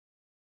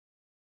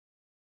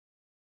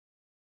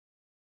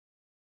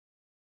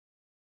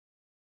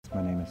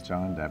My name is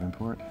John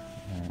Davenport,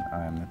 and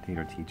I'm the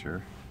theater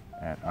teacher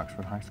at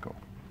Oxford High School.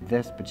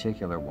 This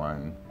particular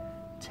one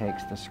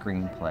takes the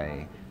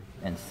screenplay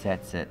and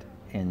sets it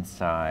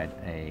inside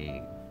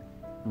a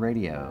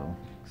radio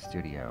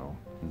studio.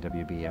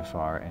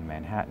 WBFR in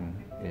Manhattan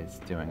is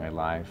doing a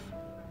live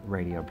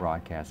radio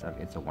broadcast of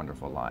It's a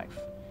Wonderful Life.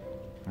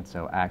 And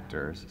so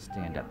actors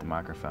stand at the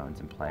microphones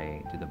and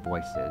do the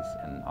voices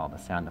and all the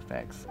sound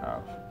effects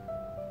of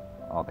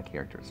all the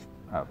characters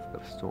of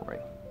the story.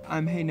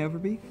 I'm Hayden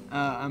Overby.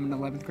 I'm an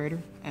 11th grader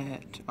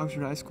at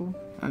Oxford High School.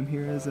 I'm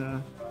here as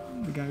the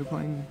guy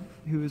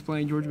who is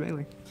playing George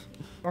Bailey.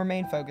 Our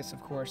main focus,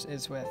 of course,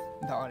 is with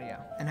the audio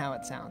and how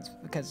it sounds,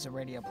 because it's a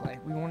radio play.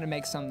 We want to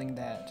make something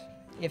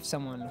that, if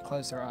someone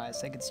closed their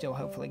eyes, they could still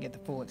hopefully get the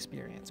full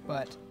experience.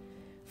 But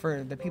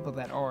for the people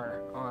that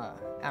are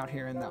out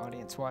here in the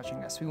audience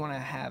watching us, we want to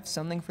have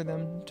something for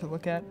them to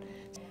look at.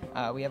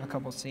 We have a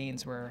couple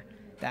scenes where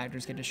the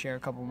actors get to share a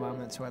couple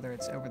moments, whether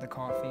it's over the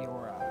coffee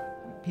or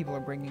people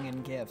are bringing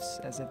in gifts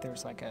as if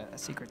there's like a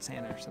secret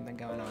Santa or something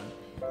going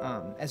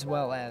on, as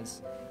well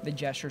as the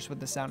gestures with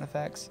the sound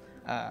effects.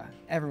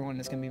 Everyone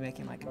is going to be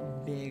making like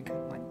big,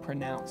 like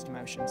pronounced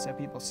motions so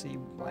people see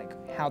like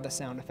how the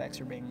sound effects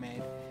are being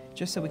made,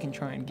 just so we can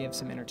try and give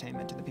some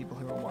entertainment to the people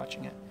who are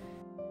watching it.